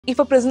if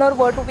a prisoner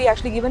were to be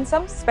actually given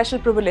some special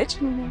privilege,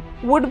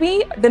 would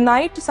be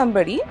denied to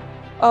somebody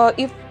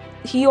if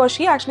he or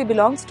she actually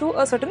belongs to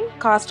a certain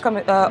caste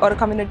or a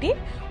community,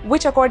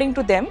 which according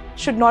to them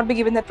should not be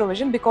given that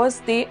provision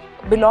because they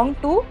belong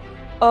to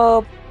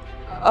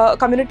a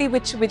community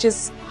which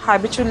is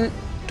habitual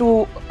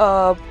to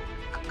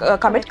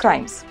commit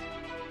crimes.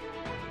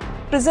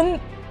 Prison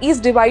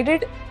is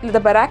divided, the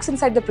barracks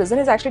inside the prison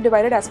is actually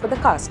divided as per the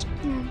caste.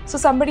 So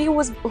somebody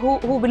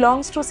who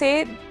belongs to,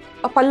 say,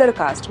 a Pallar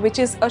caste, which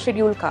is a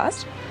scheduled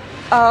caste,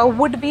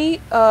 would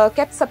be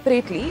kept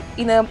separately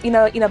in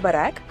a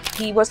barrack.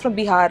 He was from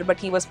Bihar, but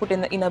he was put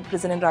in a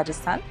prison in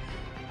Rajasthan.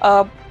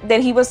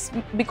 Then he was,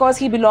 because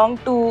he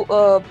belonged to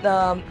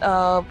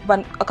a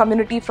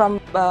community from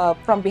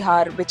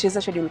Bihar, which is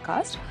a scheduled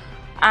caste,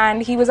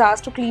 and he was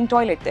asked to clean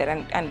toilet there,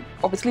 and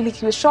obviously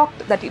he was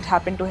shocked that it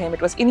happened to him.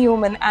 It was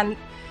inhuman, and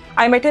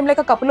I met him like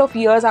a couple of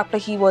years after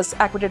he was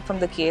acquitted from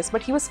the case,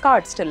 but he was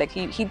scarred still. Like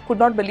he could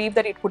not believe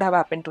that it could have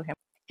happened to him.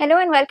 Hello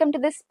and welcome to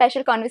this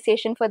special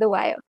conversation for The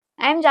Wire.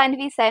 I am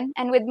Jahnavi Sen,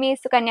 and with me is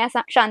Sukanya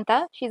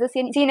Shantha. She's a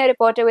senior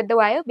reporter with The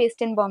Wire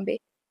based in Bombay.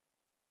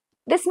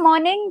 This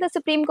morning, the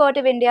Supreme Court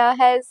of India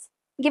has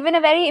given a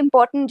very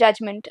important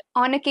judgment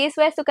on a case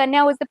where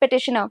Sukanya was the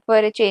petitioner for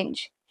a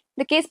change.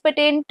 The case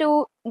pertained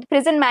to the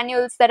prison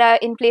manuals that are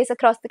in place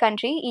across the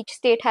country. Each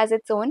state has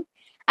its own.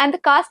 And the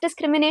caste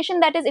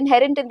discrimination that is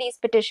inherent in these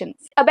petitions.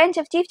 A bench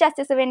of Chief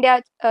Justice of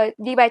India,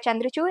 D.Y.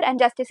 Chandrachud, and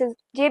Justices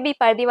J.B.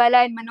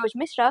 Pardiwala and Manoj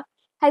Misra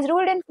has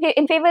ruled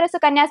in favor of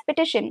Sukanya's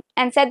petition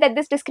and said that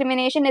this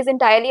discrimination is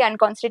entirely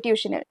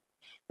unconstitutional.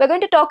 We're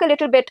going to talk a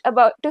little bit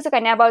to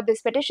Sukanya about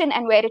this petition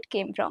and where it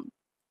came from.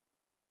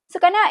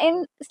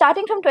 Sukanya,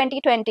 starting from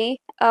 2020,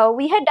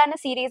 we had done a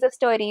series of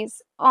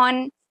stories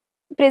on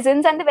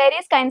prisons and the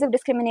various kinds of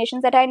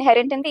discriminations that are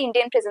inherent in the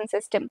Indian prison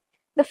system.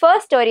 The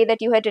first story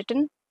that you had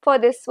written for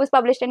this was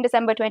published in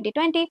December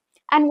 2020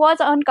 and was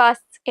on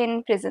castes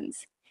in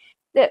prisons.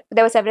 There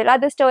were several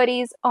other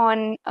stories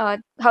on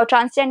how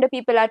transgender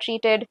people are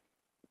treated,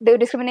 the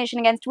discrimination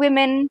against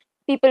women,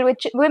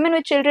 women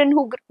with children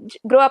who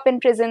grow up in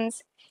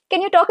prisons.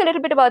 Can you talk a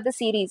little bit about the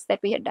series that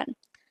we had done?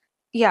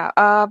 Yeah,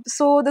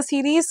 so the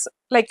series,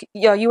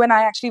 you and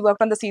I actually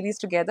worked on the series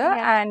together,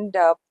 and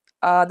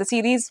the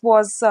series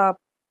was,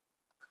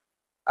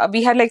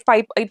 we had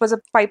it was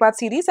a 5-part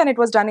series, and it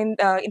was done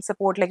in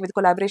support, with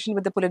collaboration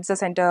with the Pulitzer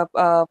Center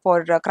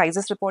for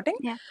Crisis Reporting.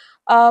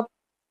 Yeah.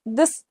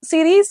 This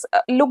series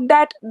looked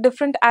at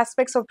different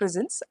aspects of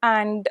prisons,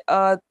 and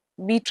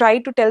we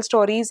tried to tell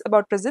stories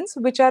about prisons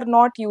which are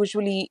not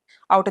usually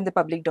out in the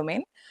public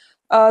domain.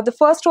 The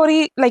first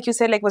story, like you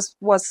said,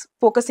 was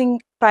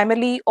focusing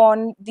primarily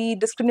on the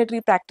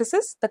discriminatory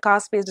practices, the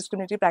caste-based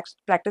discriminatory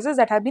practices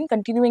that have been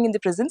continuing in the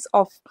prisons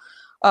of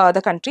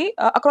the country.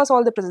 Across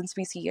all the prisons,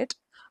 we see it.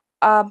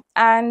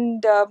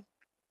 And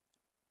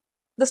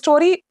the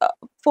story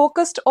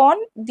focused on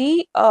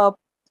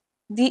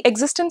the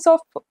existence of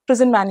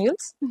prison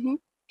manuals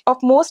of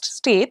most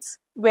states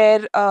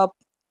where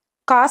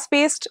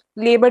caste-based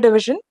labor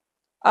division,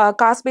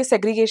 caste-based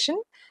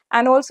segregation,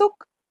 and also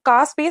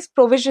caste-based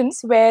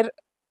provisions where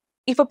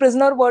if a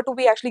prisoner were to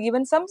be actually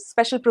given some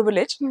special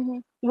privilege,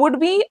 would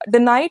be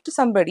denied to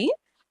somebody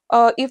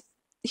if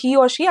he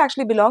or she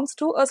actually belongs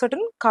to a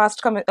certain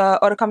caste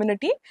or a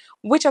community,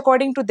 which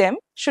according to them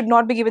should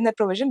not be given that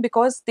provision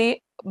because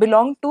they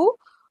belong to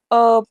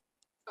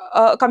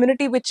a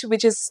community which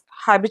is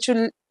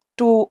habitual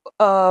to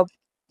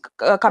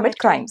commit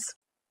crimes.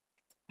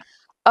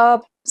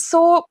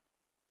 So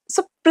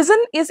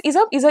prison is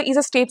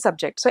a state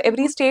subject. So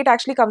every state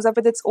actually comes up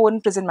with its own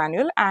prison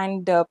manual,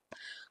 and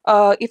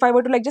if I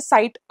were to just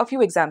cite a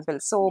few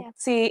examples, so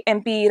say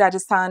MP,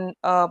 Rajasthan,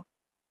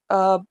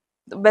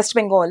 West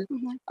Bengal,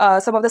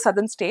 some of the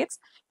southern states,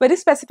 very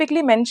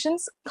specifically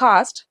mentions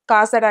caste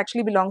that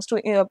actually belongs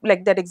to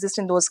that exists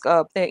in those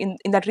in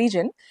that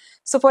region.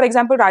 So for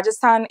example,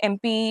 Rajasthan,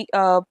 MP,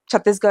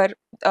 Chhattisgarh,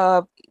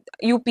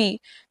 UP,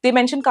 they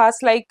mention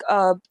castes like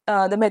the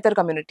Mehtar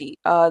community.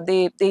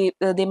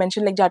 They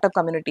mention Jatak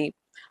community.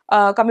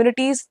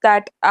 Communities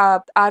that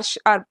which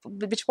are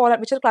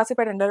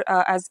classified under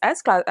as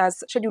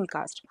scheduled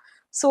caste.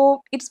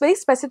 So it very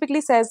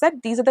specifically says that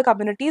these are the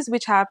communities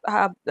which are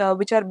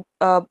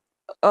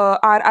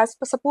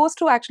supposed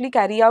to actually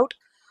carry out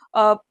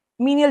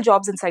menial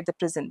jobs inside the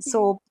prison.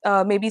 So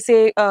maybe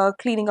say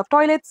cleaning of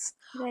toilets,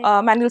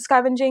 manual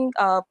scavenging,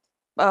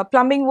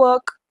 plumbing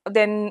work.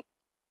 Then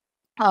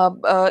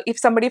if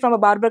somebody from a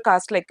barber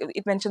caste,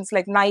 it mentions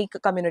Naik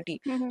community,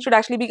 should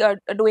actually be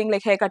doing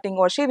hair cutting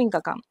or shaving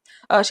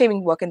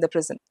work in the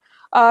prison.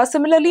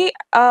 Similarly,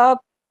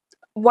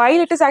 while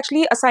it is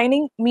actually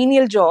assigning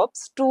menial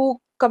jobs to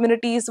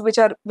communities which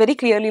are very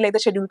clearly the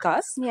scheduled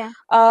caste,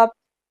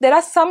 there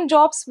are some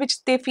jobs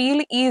which they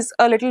feel is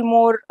a little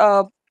more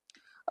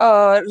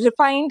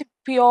refined,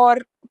 pure,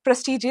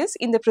 prestigious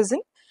in the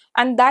prison,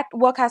 and that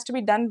work has to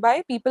be done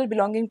by people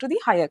belonging to the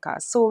higher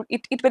caste. So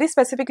it very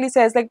specifically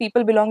says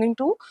people belonging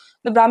to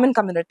the Brahmin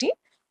community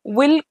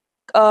will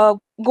go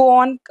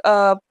on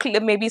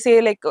maybe say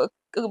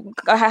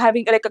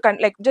having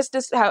like just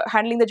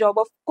handling the job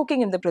of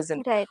cooking in the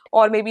prison, right,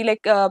 or maybe like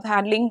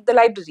handling the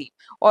library,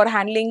 or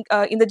handling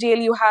in the jail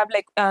you have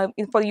like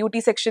for UT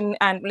section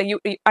and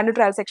like under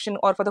trial section,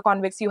 or for the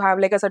convicts you have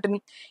like a certain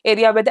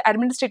area where the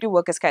administrative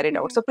work is carried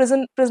out. So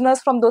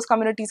prisoners from those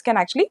communities can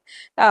actually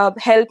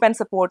help and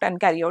support and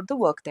carry out the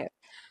work there.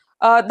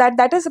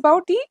 That is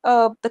about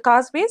the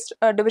caste-based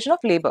division of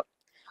labor.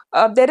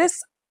 There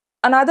is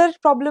another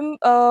problem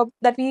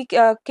that we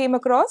came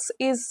across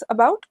is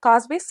about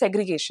caste-based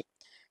segregation.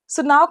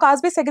 So now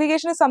caste-based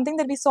segregation is something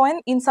that we saw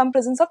in some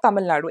prisons of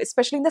Tamil Nadu,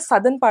 especially in the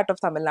southern part of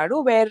Tamil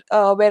Nadu,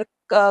 where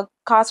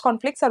caste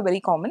conflicts are very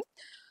common.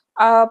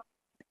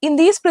 In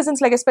these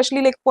prisons, like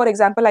especially like for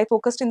example, I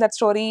focused in that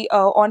story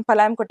on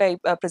Palayamkottai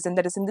prison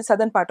that is in the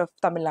southern part of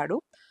Tamil Nadu,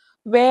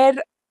 where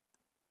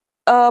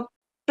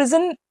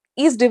prison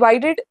is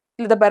divided.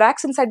 The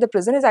barracks inside the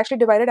prison is actually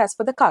divided as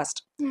per the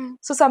caste.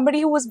 So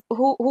somebody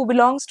who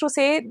belongs to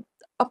say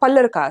a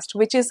Pallar caste,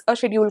 which is a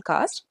scheduled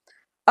caste,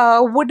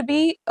 would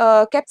be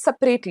kept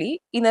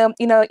separately in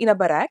a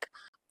barrack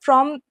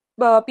from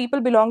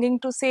people belonging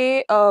to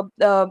say a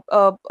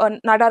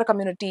Nadar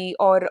community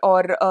or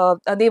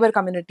a Devar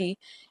community,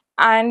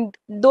 and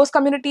those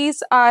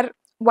communities are,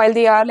 while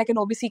they are like an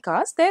OBC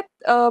caste,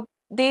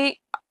 they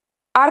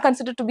are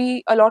considered to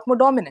be a lot more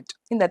dominant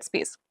in that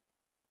space.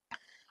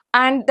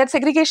 And that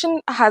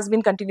segregation has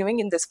been continuing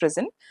in this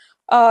prison.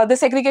 The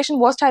segregation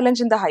was challenged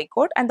in the High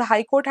Court, and the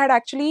High Court had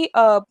actually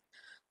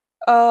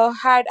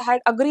had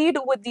agreed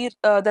with the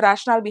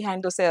rationale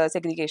behind those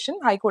segregation.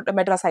 High Court,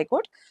 Madras High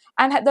Court,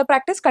 and the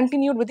practice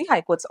continued with the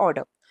High Court's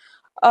order.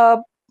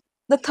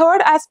 The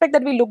third aspect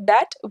that we looked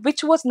at,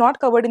 which was not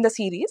covered in the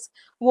series,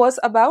 was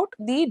about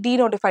the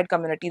denotified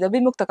community, the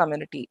Vimukta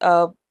community.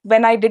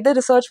 When I did the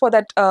research for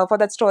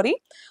that story,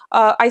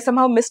 I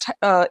somehow missed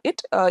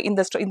it in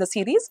the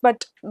series.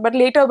 But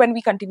later, when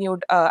we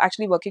continued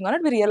actually working on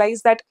it, we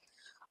realized that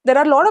there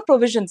are a lot of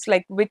provisions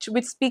like which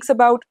speaks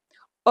about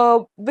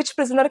which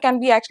prisoner can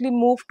be actually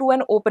moved to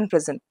an open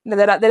prison.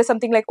 There is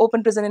something like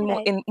open prison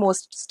in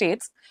most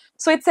states.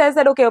 So it says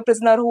that okay, a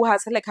prisoner who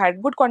has like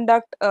had good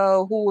conduct,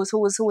 who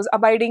is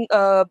abiding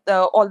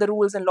all the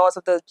rules and laws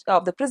of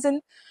the prison,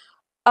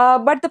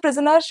 but the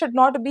prisoner should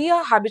not be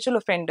a habitual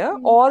offender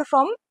or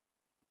from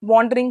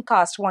wandering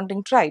caste,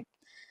 wandering tribe.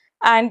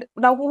 And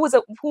now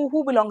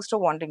who belongs to a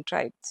wandering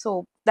tribe?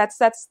 So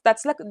that's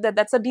like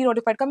that's a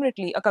denotified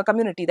community, a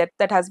community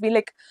that has been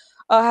like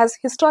has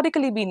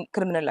historically been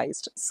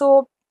criminalized.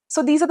 So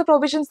these are the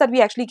provisions that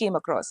we actually came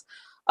across.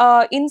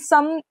 In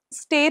some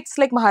states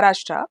like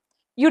Maharashtra,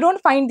 you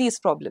don't find these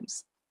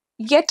problems,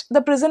 yet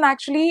the prison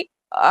actually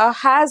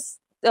has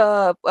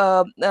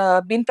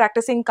been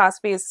practicing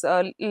caste-based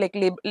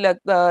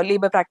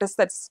labor practice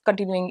that's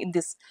continuing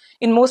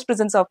in most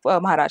prisons of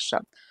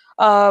Maharashtra.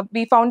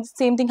 We found the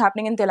same thing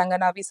happening in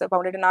Telangana, we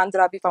found it in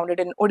Andhra, we found it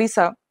in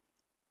Odisha.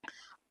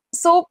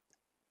 So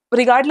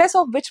regardless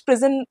of which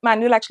prison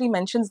manual actually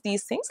mentions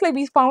these things, like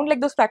we found like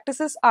those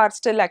practices are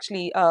still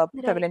actually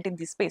prevalent in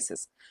these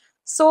spaces.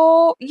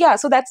 So yeah,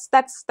 so that's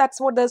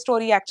what the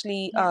story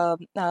actually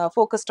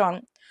focused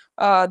on.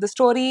 The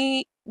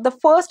story, the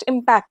first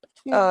impact,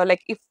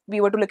 like if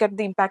we were to look at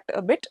the impact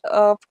a bit,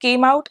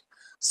 came out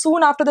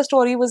soon after the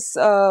story was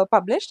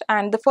published,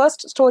 and the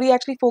first story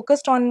actually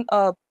focused on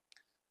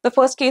the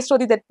first case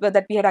story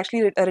that we had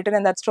actually written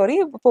in that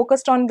story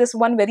focused on this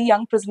one very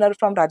young prisoner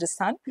from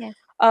Rajasthan,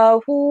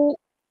 who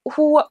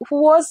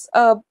was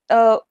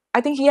I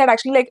think he had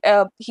actually like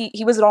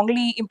he was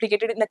wrongly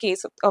implicated in a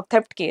case of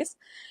theft case,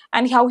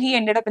 and how he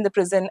ended up in the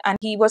prison. And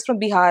he was from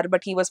Bihar,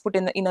 but he was put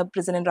in a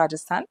prison in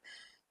Rajasthan.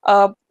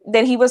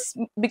 Then he was,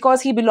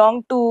 because he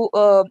belonged to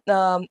a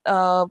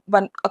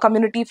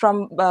community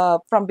from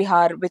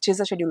Bihar, which is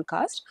a scheduled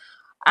caste,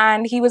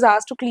 and he was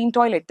asked to clean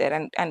toilet there,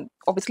 and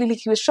obviously like,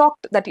 he was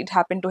shocked that it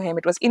happened to him.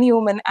 It was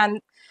inhuman, and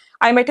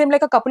I met him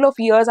like a couple of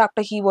years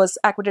after he was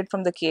acquitted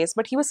from the case,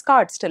 but he was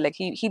scarred still. Like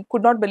he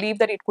could not believe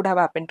that it could have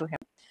happened to him.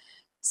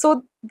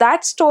 So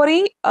that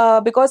story,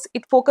 because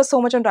it focused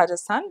so much on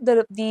Rajasthan,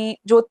 the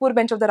Jodhpur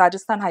bench of the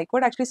Rajasthan High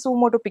Court actually suo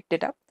motu picked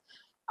it up,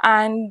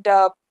 and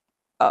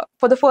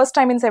for the first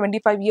time in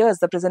 75 years,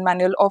 the prison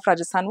manual of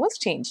Rajasthan was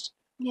changed.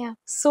 Yeah.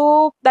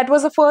 So that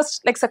was the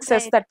first like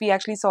success that we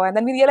actually saw, and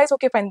then we realized,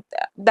 okay, fine,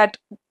 that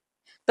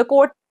the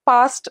court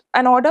passed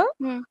an order,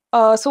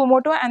 suo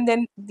motu, and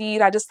then the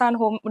Rajasthan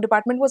Home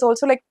Department was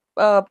also like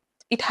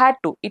it had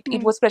to.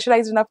 It was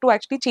pressurized enough to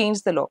actually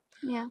change the law,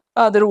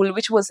 the rule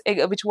which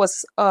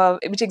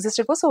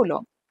existed for so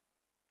long.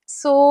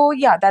 So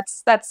yeah,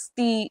 that's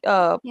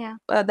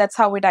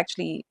how it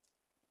actually.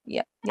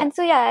 Yeah. And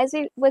so, as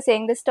we were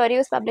saying, this story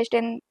was published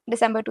in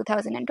December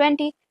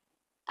 2020,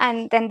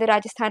 and then the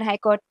Rajasthan High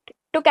Court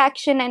took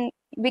action, and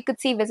we could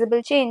see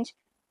visible change.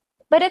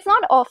 But it's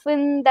not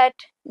often that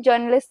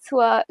journalists who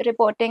are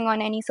reporting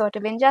on any sort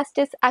of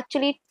injustice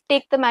actually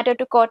take the matter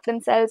to court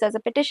themselves as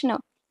a petitioner.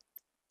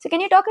 So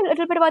can you talk a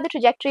little bit about the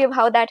trajectory of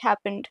how that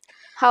happened?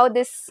 How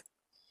this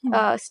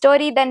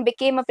story then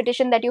became a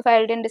petition that you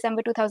filed in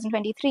December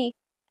 2023,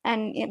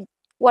 and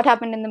what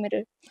happened in the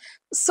middle?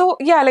 So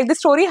yeah, like the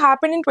story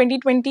happened in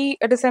 2020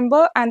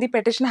 December, and the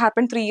petition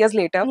happened 3 years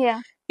later.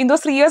 Yeah. In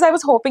those 3 years, I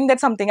was hoping that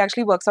something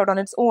actually works out on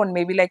its own.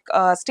 Maybe like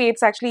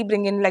states actually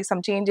bring in like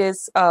some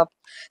changes.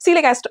 See,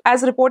 like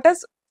as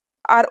reporters,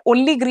 our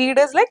only greed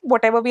is like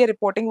whatever we are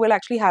reporting will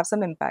actually have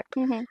some impact.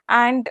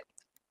 And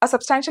a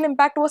substantial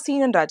impact was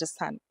seen in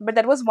Rajasthan, but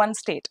that was one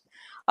state.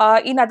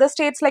 In other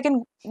states, like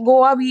in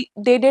Goa,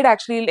 they did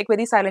actually like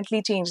very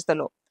silently change the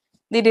law.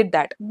 They did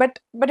that, but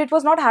it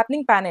was not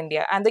happening pan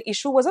India, and the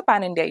issue was a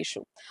pan India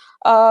issue.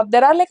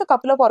 There are like a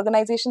couple of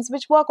organizations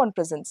which work on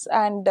prisons,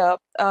 and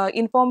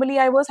informally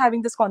I was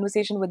having this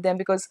conversation with them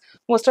because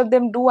most of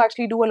them do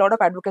actually do a lot of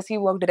advocacy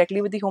work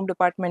directly with the Home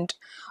Department.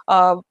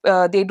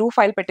 They do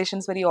file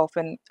petitions very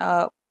often.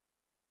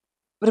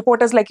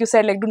 Reporters, like you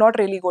said, like do not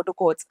really go to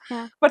courts.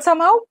 But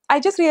somehow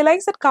I just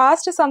realized that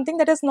caste is something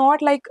that is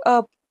not like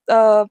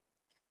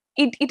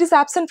it is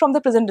absent from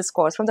the prison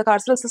discourse, from the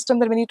carceral system.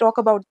 That when you talk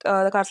about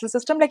the carceral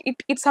system, like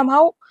it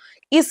somehow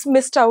is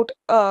missed out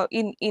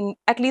in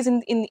at least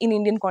in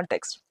Indian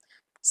context.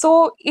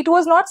 So it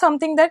was not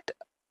something that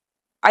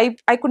I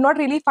could not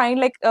really find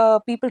like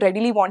people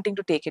readily wanting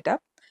to take it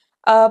up.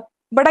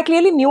 But I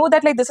clearly knew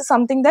that like this is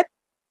something that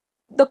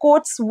the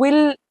courts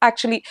will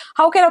actually,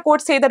 how can a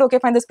court say that okay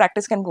fine, this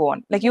practice can go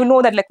on, like you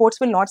know that like courts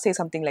will not say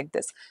something like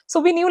this. So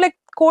we knew like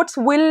courts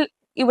will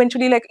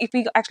eventually, like if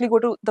we actually go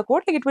to the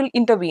court, like it will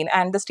intervene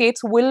and the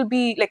states will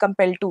be like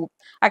compelled to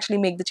actually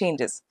make the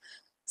changes.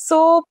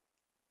 So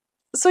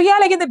yeah,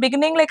 like in the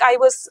beginning, like I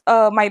was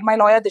my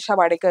lawyer Disha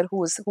Wadekar,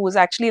 who's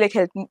actually like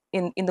helped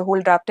in the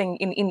whole drafting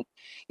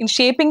in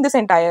shaping this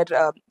entire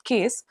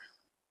case.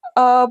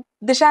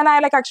 Disha and I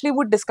like actually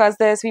would discuss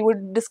this. We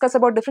would discuss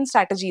about different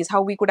strategies,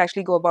 how we could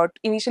actually go about.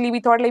 Initially, we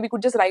thought like we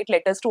could just write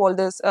letters to all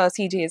those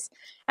CJs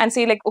and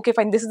say like, okay,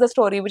 fine, this is the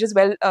story which is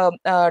well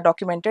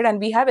documented and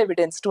we have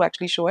evidence to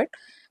actually show it.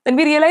 Then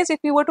we realized if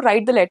we were to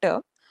write the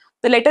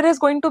letter is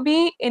going to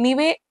be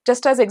anyway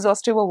just as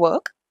exhaustive a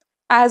work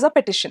as a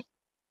petition,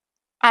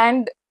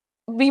 and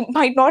we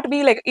might not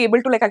be like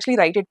able to like actually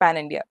write it pan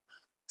India.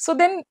 So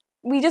then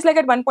we just like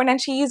at one point, and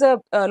she is a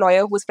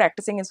lawyer who's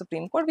practicing in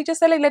Supreme Court, we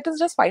just said like let us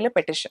just file a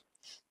petition.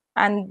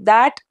 And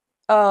that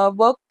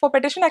work for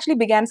petition actually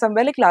began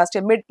somewhere like last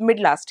year, mid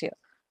last year.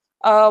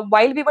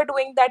 While we were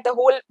doing that, the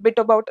whole bit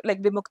about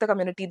like Vimukta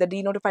community, the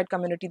denotified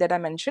community that I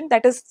mentioned,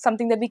 that is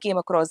something that we came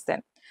across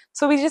then.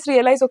 So we just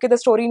realized, okay, the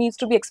story needs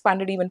to be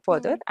expanded even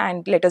further,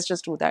 and let us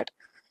just do that.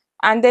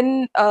 And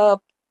then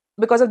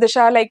because of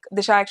Disha, like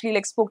Disha actually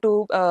like spoke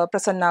to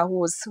Prasanna,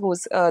 who's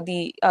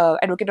the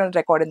advocate on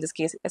record in this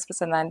case as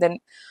Prasanna, and then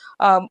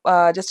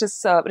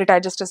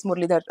retired Justice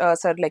Muralidhar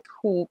sir, like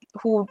who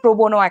pro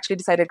bono actually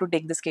decided to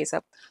take this case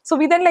up. So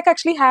we then like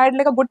actually had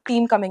like a good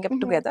team coming up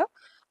together,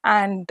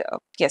 and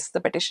yes,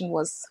 the petition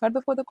was heard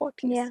before the court.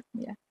 Yes.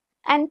 Yeah.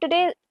 And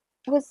today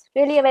was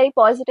really a very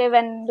positive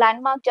and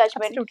landmark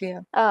judgment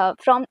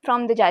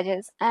from the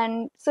judges.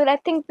 And so I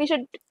think we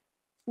should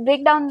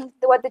break down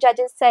what the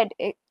judges said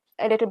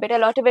a little bit. A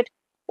lot of it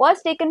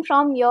was taken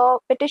from your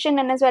petition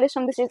and as well as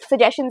from the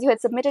suggestions you had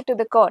submitted to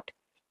the court.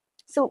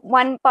 So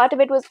one part of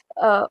it was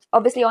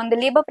obviously on the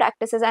labor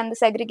practices and the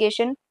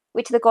segregation,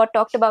 which the court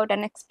talked about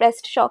and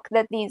expressed shock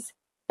that these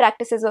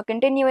practices were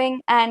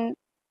continuing, and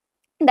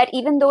that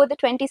even though the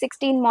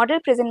 2016 model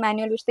prison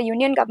manual, which the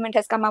union government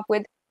has come up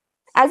with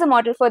as a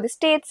model for the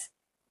states,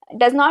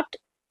 does not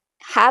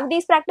have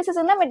these practices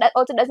in them, it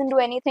also doesn't do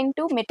anything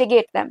to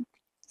mitigate them.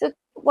 So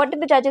what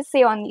did the judges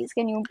say on these?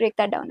 Can you break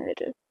that down a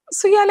little?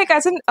 So yeah, like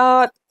as in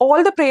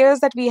all the prayers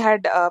that we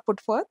had put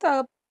forth,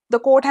 the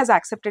court has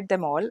accepted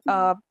them all.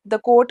 The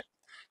court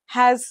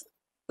has,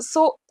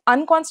 so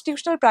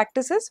unconstitutional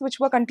practices which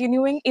were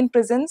continuing in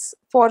prisons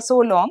for so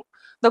long,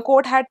 the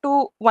court had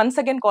to once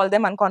again call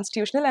them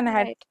unconstitutional and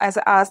had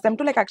asked them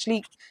to like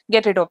actually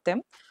get rid of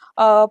them.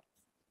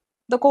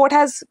 The court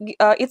has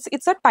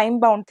it's a time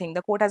bound thing.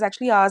 The court has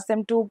actually asked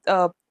them to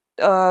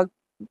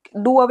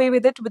do away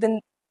with it within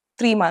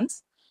 3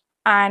 months,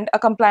 and a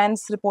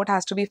compliance report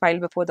has to be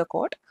filed before the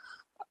court.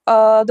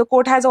 The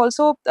court has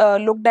also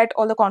looked at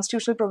all the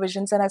constitutional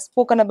provisions and has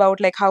spoken about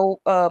like how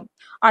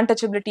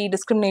untouchability,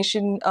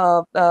 discrimination,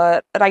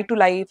 right to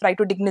life, right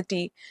to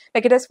dignity,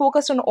 like it has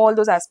focused on all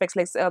those aspects,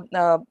 like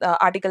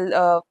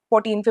Article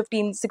 14,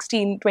 15,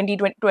 16, 20,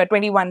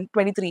 21,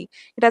 23.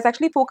 It has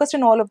actually focused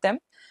on all of them,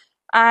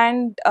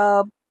 and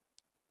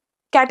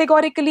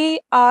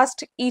categorically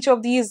asked each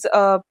of these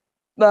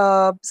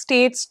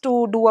states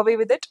to do away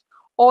with it.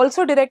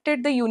 Also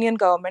directed the union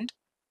government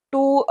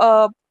to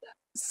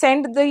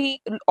send the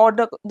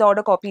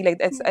order copy, like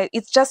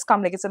it's just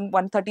come, like it's a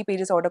 130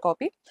 pages order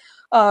copy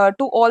to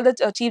all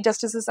the chief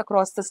justices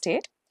across the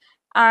state,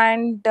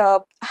 and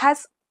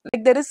has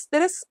like there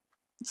is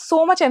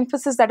so much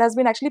emphasis that has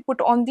been actually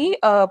put on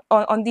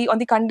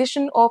the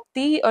condition of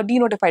the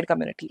denotified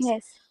communities.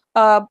 Yes.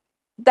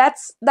 that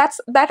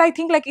I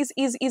think like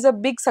is a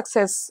big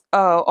success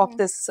of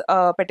this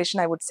petition,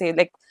 I would say.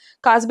 Like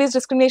caste-based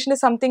discrimination is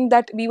something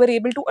that we were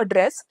able to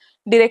address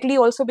directly,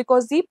 also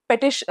because the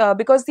petition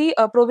because the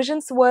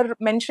provisions were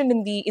mentioned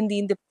in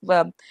the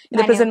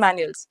prison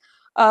manuals.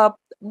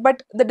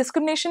 But the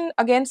discrimination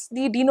against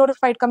the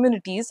denotified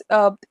communities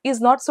is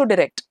not so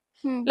direct.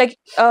 Like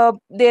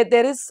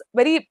there is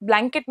very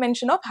blanket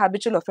mention of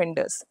habitual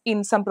offenders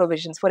in some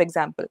provisions, for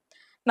example.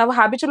 Now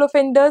habitual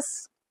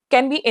offenders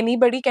can be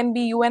anybody, can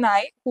be you and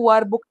I, who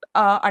are booked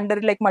under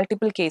like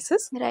multiple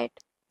cases. Right.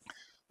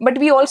 But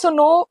we also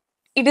know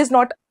it is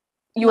not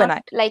you not and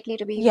I. likely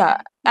to be you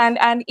Yeah. and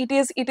I. And it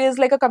is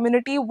like a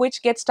community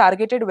which gets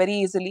targeted very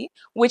easily,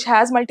 which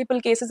has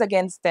multiple cases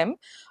against them,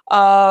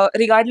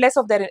 regardless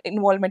of their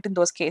involvement in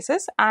those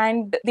cases,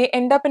 and they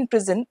end up in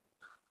prison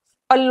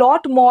a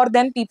lot more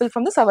than people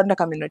from the Savarna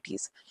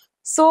communities.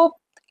 So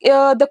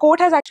the court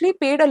has actually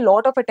paid a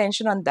lot of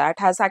attention on that,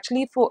 has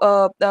actually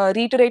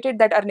reiterated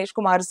that Arnesh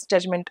Kumar's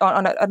judgment,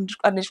 on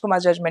Arnesh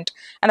Kumar's judgment,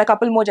 and a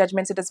couple more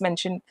judgments it is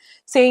mentioned,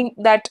 saying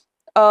that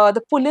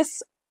the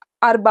police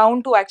are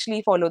bound to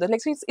actually follow that.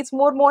 Like, so it's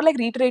more like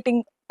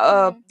reiterating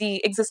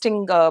the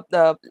existing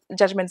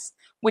judgments,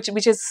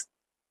 which is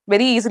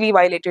very easily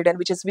violated, and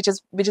which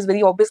is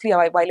very obviously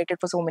violated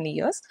for so many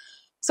years.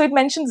 So it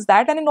mentions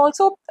that, and then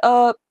also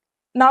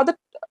now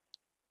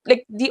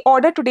like the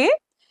order today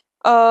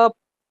uh,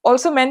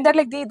 also meant that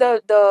like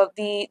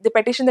the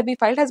petition that we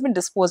filed has been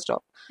disposed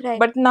of. Right.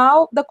 But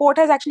now the court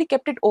has actually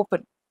kept it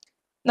open.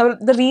 Now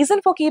the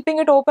reason for keeping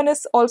it open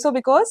is also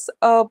because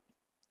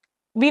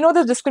we know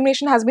the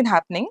discrimination has been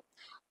happening.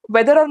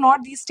 Whether or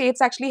not these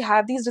states actually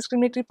have these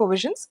discriminatory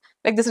provisions,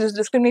 like this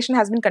discrimination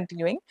has been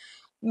continuing.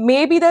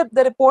 Maybe the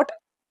report,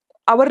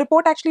 our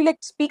report actually like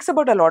speaks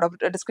about a lot of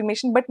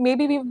discrimination, but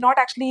maybe we've not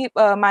actually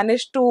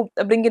managed to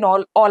bring in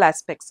all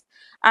aspects.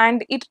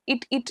 And it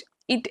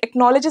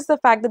acknowledges the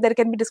fact that there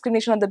can be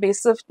discrimination on the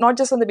basis of, not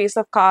just on the basis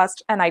of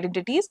caste and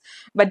identities,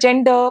 but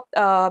gender,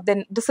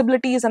 then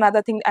disability is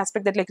another thing,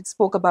 aspect that like it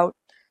spoke about.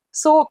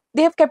 So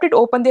they have kept it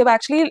open. They've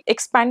actually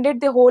expanded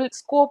the whole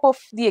scope of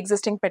the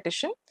existing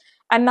petition,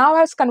 and now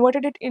has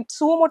converted it in,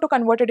 Sumoto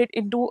converted it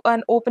into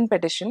an open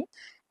petition.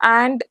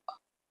 And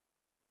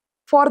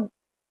for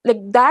like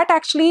that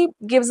actually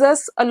gives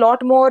us a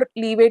lot more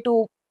leeway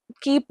to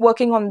keep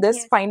working on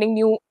this, finding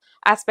new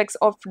aspects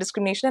of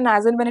discrimination, and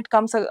as and when it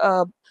comes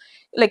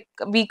like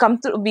we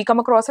come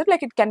across it,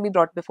 like it can be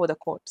brought before the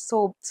court.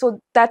 So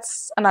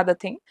that's another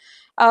thing.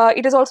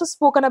 It is also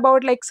spoken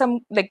about like some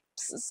like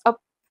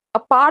a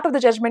part of the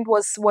judgment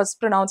was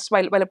pronounced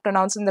while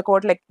pronounced in the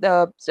court, like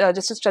the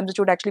Justice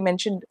Chandrachud actually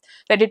mentioned,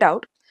 read it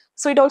out.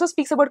 So it also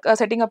speaks about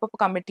setting up a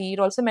committee. It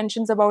also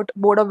mentions about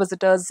board of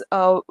visitors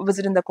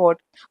visiting the court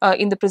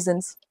in the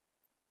prisons.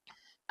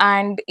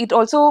 And it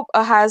also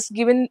has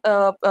given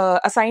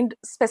assigned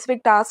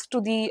specific tasks to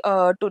the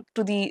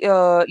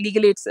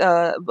legal aids,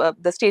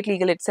 the state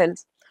legal aid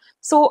cells.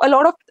 So a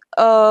lot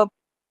of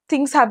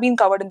things have been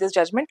covered in this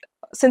judgment.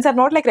 Since I've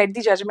not like read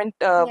the judgment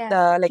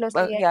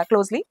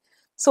closely,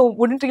 so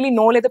wouldn't really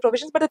know like the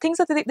provisions, but the things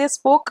that they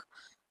spoke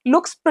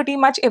looks pretty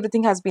much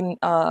everything has been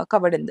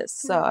covered in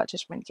this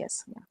judgment.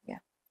 Yes, yeah.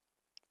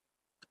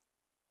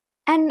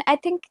 And I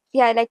think,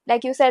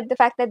 like you said, the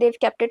fact that they've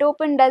kept it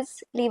open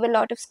does leave a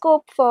lot of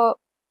scope for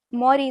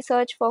more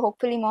research, for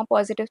hopefully more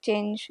positive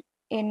change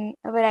in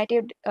a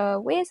variety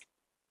of ways.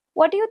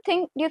 What do you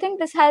think? Do you think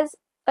this has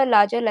a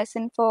larger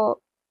lesson for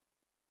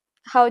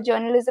how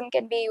journalism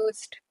can be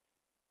used?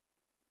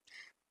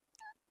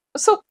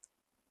 So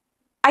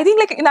I think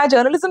like in our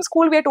journalism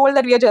school, we are told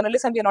that we are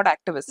journalists and we are not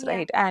activists,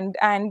 right?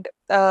 And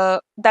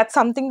that's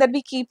something that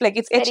we keep, like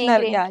it's etched.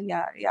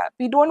 Yeah.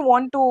 We don't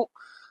want to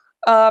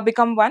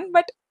become one,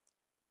 but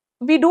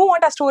we do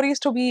want our stories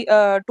to be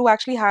to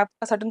actually have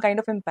a certain kind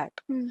of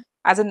impact.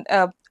 As in,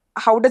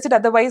 how does it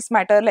otherwise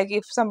matter? Like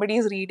if somebody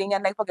is reading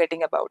and like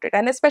forgetting about it,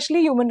 and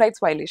especially human rights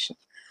violation.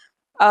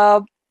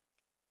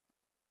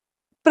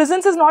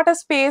 Prisons is not a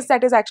space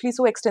that is actually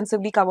so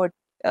extensively covered.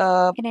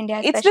 In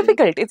India, it's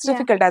difficult. It's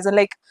difficult, as in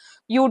like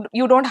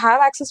you don't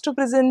have access to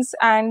prisons,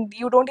 and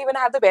you don't even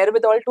have the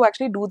wherewithal to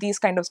actually do these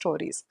kind of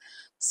stories.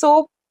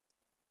 So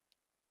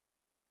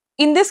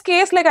in this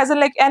case, like as in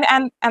like and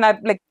I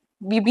like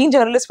we've been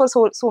journalists for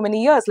so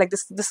many years. Like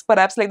this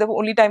perhaps like the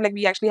only time like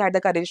we actually had the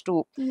courage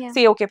to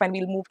say, okay, fine,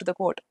 we'll move to the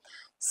court.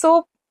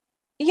 So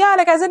yeah,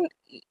 like as in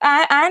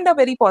and a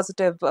very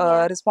positive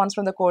response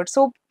from the court.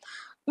 So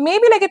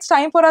maybe like it's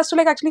time for us to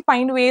like actually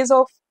find ways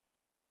of,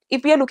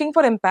 if we are looking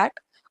for impact,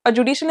 a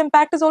judicial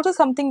impact is also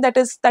something that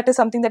is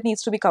something that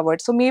needs to be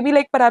covered. So maybe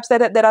like perhaps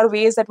there are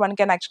ways that one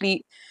can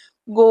actually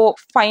go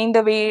find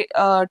a way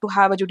to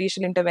have a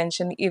judicial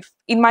intervention. If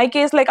in my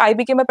case, like I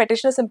became a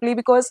petitioner simply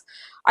because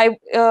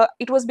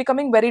it was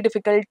becoming very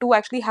difficult to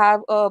actually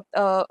have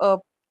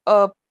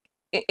a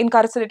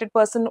incarcerated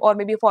person, or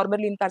maybe a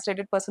formerly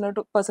incarcerated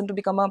person to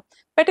become a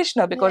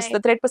petitioner, because the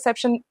threat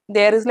perception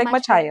there is like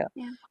much higher.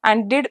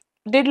 And did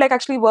like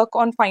actually work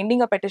on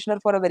finding a petitioner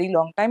for a very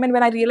long time, and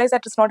when I realized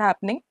that it's not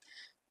happening,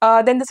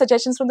 then the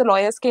suggestions from the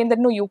lawyers came that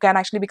no, you can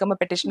actually become a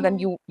petitioner, and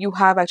you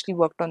have actually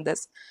worked on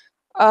this.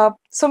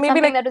 So maybe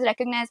something like that was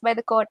recognized by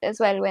the court as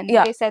well when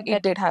yeah, they said it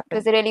that did happen. it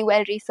was a really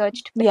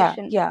well-researched Yeah,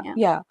 petition.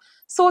 yeah.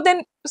 So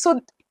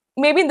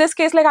maybe in this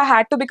case, like I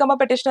had to become a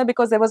petitioner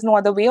because there was no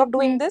other way of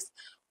doing this.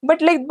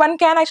 But like one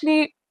can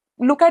actually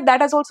look at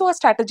that as also a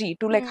strategy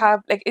to like have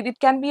like it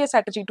can be a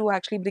strategy to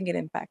actually bring an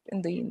impact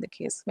in the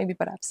case. Maybe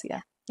perhaps,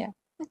 yeah.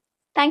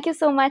 Thank you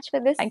so much for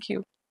this. Thank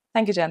you,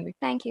 Jahnavi.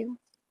 Thank you,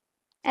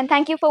 and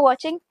thank you for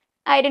watching.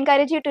 I'd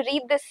encourage you to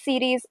read this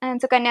series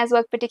and Sukanya's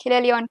work,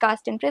 particularly on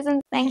caste in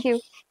prisons. Thank you.